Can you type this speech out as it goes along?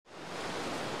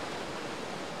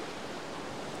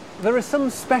There are some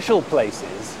special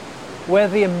places where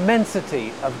the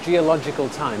immensity of geological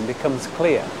time becomes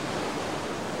clear.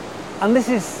 And this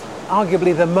is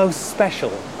arguably the most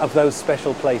special of those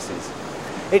special places.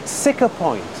 It's Siccar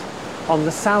Point on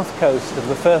the south coast of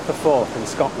the Firth of Forth in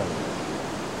Scotland.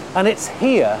 And it's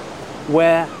here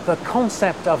where the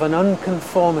concept of an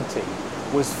unconformity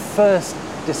was first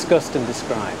discussed and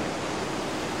described.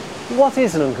 What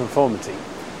is an unconformity?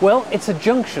 Well, it's a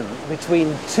junction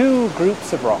between two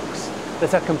groups of rocks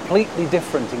that are completely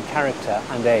different in character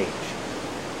and age.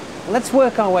 Let's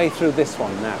work our way through this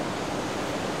one now.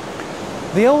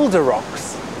 The older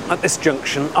rocks at this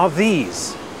junction are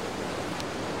these.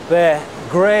 They're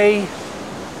grey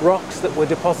rocks that were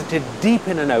deposited deep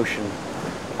in an ocean,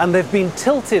 and they've been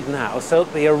tilted now so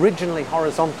that the originally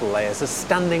horizontal layers are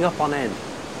standing up on end.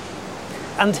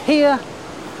 And here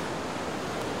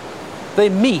they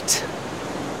meet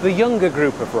the younger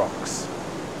group of rocks.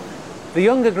 The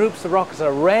younger groups of rocks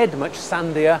are red, much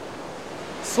sandier,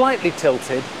 slightly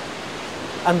tilted,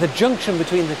 and the junction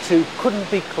between the two couldn't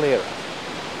be clearer.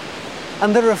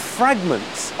 And there are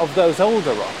fragments of those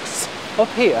older rocks up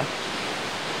here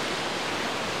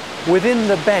within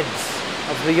the beds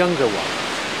of the younger ones.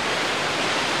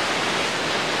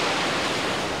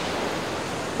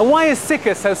 And why is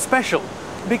Siccar so special?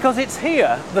 Because it's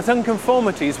here that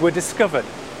unconformities were discovered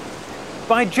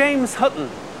by James Hutton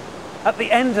at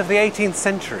the end of the 18th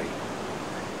century.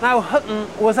 Now, Hutton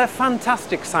was a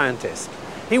fantastic scientist.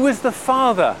 He was the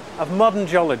father of modern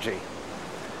geology.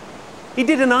 He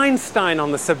did an Einstein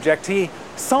on the subject. He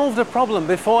solved a problem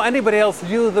before anybody else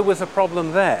knew there was a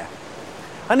problem there.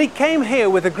 And he came here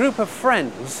with a group of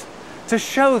friends to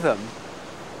show them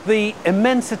the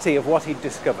immensity of what he'd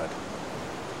discovered.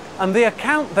 And the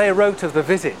account they wrote of the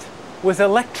visit was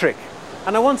electric.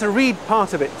 And I want to read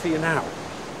part of it to you now.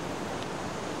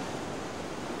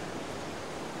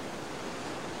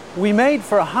 We made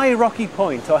for a high rocky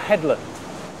point or headland,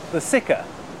 the Siccar.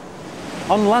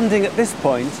 On landing at this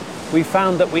point, we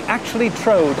found that we actually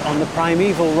trode on the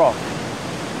primeval rock.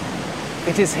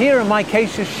 It is here a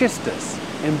micaceous schistous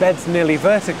in beds nearly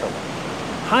vertical,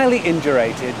 highly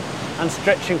indurated and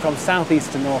stretching from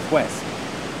southeast to northwest.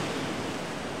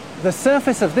 The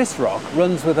surface of this rock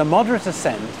runs with a moderate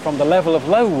ascent from the level of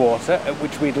low water at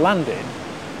which we'd landed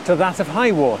to that of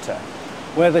high water,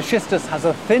 where the schistous has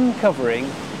a thin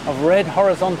covering of red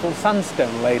horizontal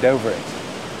sandstone laid over it.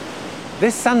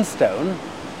 This sandstone,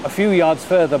 a few yards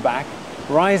further back,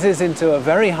 rises into a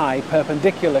very high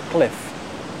perpendicular cliff.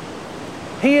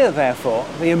 Here, therefore,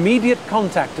 the immediate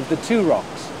contact of the two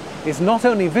rocks is not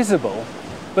only visible,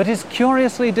 but is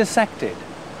curiously dissected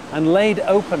and laid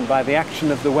open by the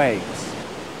action of the waves.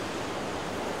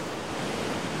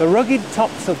 The rugged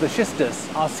tops of the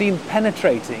schistous are seen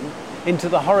penetrating into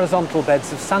the horizontal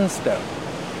beds of sandstone,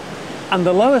 and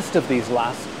the lowest of these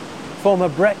last form a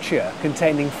breccia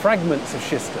containing fragments of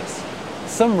schistous,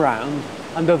 some round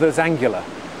and others angular.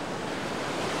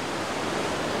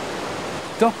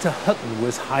 Dr. Hutton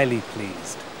was highly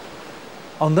pleased.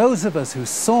 On those of us who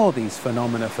saw these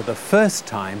phenomena for the first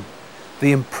time,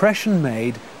 the impression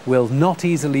made will not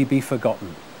easily be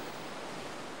forgotten.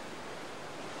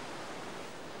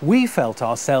 We felt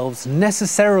ourselves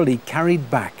necessarily carried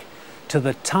back to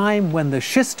the time when the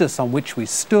schistous on which we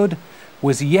stood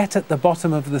was yet at the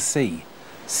bottom of the sea,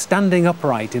 standing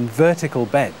upright in vertical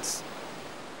beds.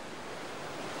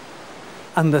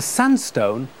 And the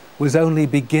sandstone was only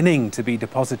beginning to be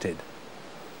deposited.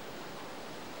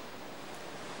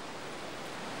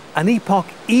 An epoch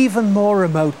even more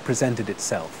remote presented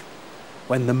itself,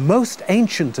 when the most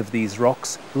ancient of these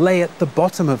rocks lay at the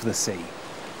bottom of the sea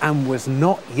and was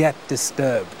not yet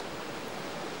disturbed.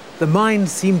 The mind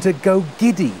seemed to go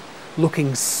giddy,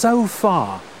 looking so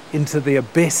far into the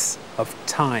abyss of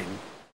time.